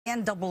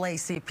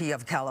NAACP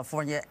of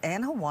California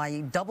and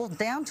Hawaii doubled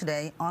down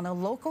today on a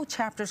local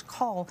chapter's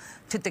call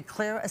to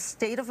declare a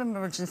state of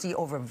emergency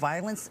over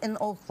violence in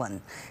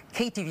Oakland.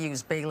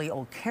 KTVU's Bailey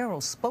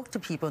O'Carroll spoke to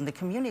people in the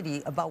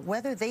community about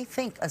whether they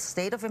think a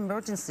state of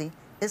emergency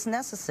is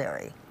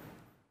necessary.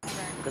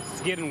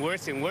 It's getting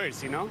worse and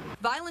worse, you know?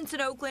 Violence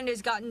in Oakland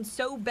has gotten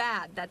so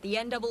bad that the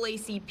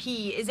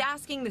NAACP is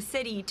asking the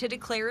city to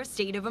declare a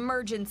state of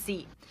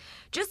emergency.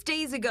 Just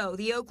days ago,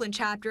 the Oakland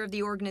chapter of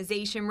the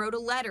organization wrote a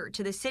letter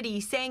to the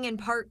city saying in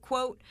part,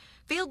 quote,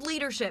 "Failed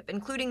leadership,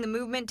 including the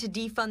movement to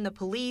defund the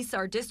police,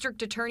 our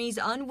district attorney's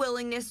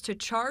unwillingness to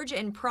charge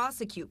and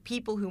prosecute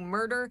people who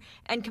murder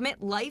and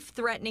commit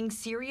life-threatening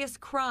serious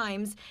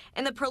crimes,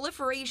 and the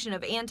proliferation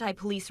of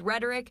anti-police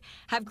rhetoric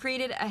have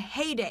created a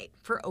heyday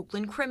for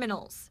Oakland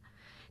criminals."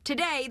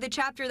 Today, the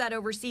chapter that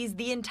oversees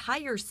the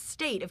entire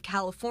state of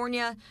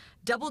California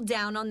doubled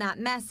down on that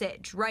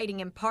message,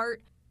 writing in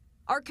part,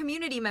 "Our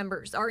community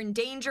members are in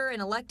danger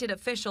and elected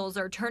officials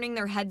are turning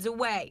their heads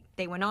away."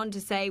 They went on to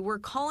say, "We're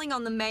calling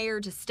on the mayor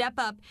to step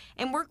up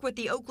and work with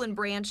the Oakland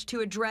branch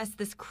to address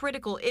this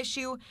critical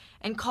issue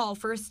and call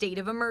for a state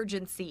of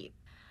emergency."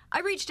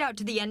 I reached out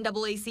to the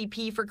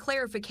NAACP for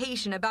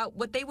clarification about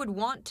what they would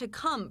want to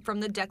come from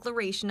the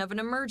declaration of an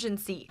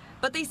emergency,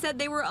 but they said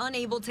they were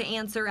unable to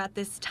answer at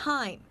this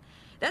time.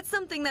 That's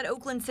something that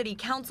Oakland City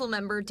Council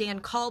member Dan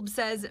Kolb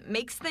says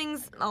makes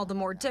things all the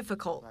more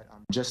difficult.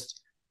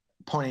 Just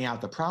pointing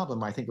out the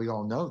problem, I think we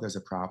all know there's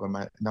a problem.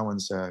 No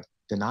one's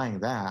denying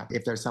that.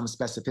 If there's some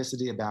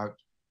specificity about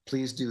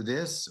please do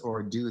this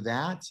or do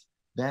that,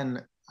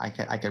 then I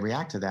can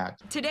react to that.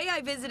 Today I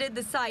visited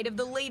the site of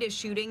the latest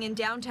shooting in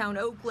downtown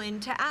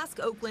Oakland to ask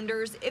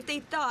Oaklanders if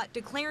they thought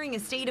declaring a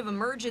state of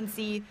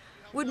emergency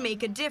would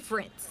make a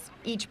difference.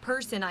 Each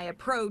person I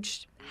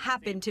approached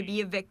happened to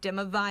be a victim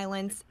of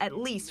violence at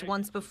least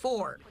once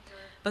before,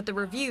 but the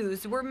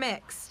reviews were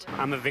mixed.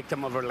 I'm a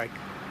victim over like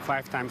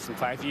 5 times in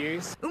 5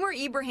 years. Umar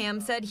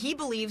Ibrahim said he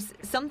believes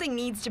something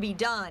needs to be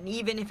done,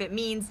 even if it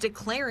means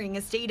declaring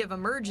a state of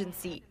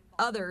emergency.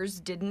 Others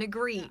didn't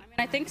agree.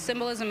 I think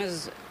symbolism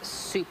is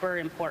super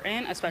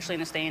important, especially in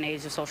this day and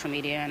age of social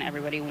media and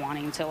everybody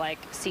wanting to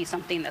see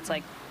something that's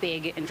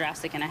big and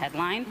drastic in a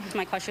headline. So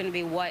my question would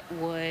be, what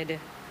would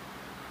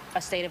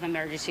a state of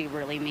emergency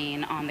really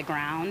mean on the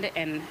ground,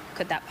 and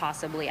could that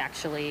possibly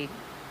actually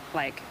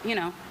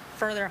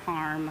further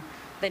harm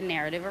the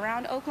narrative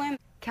around Oakland?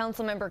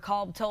 Councilmember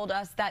Kolb told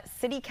us that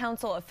city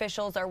council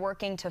officials are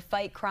working to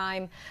fight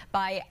crime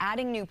by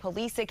adding new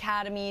police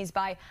academies,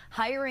 by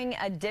hiring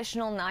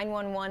additional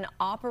 911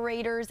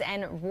 operators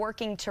and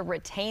working to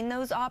retain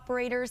those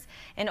operators,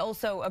 and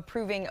also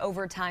approving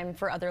overtime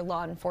for other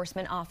law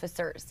enforcement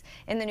officers.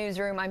 In the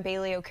newsroom, I'm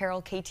Bailey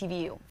O'Carroll,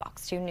 KTVU,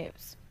 Fox 2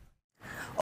 News.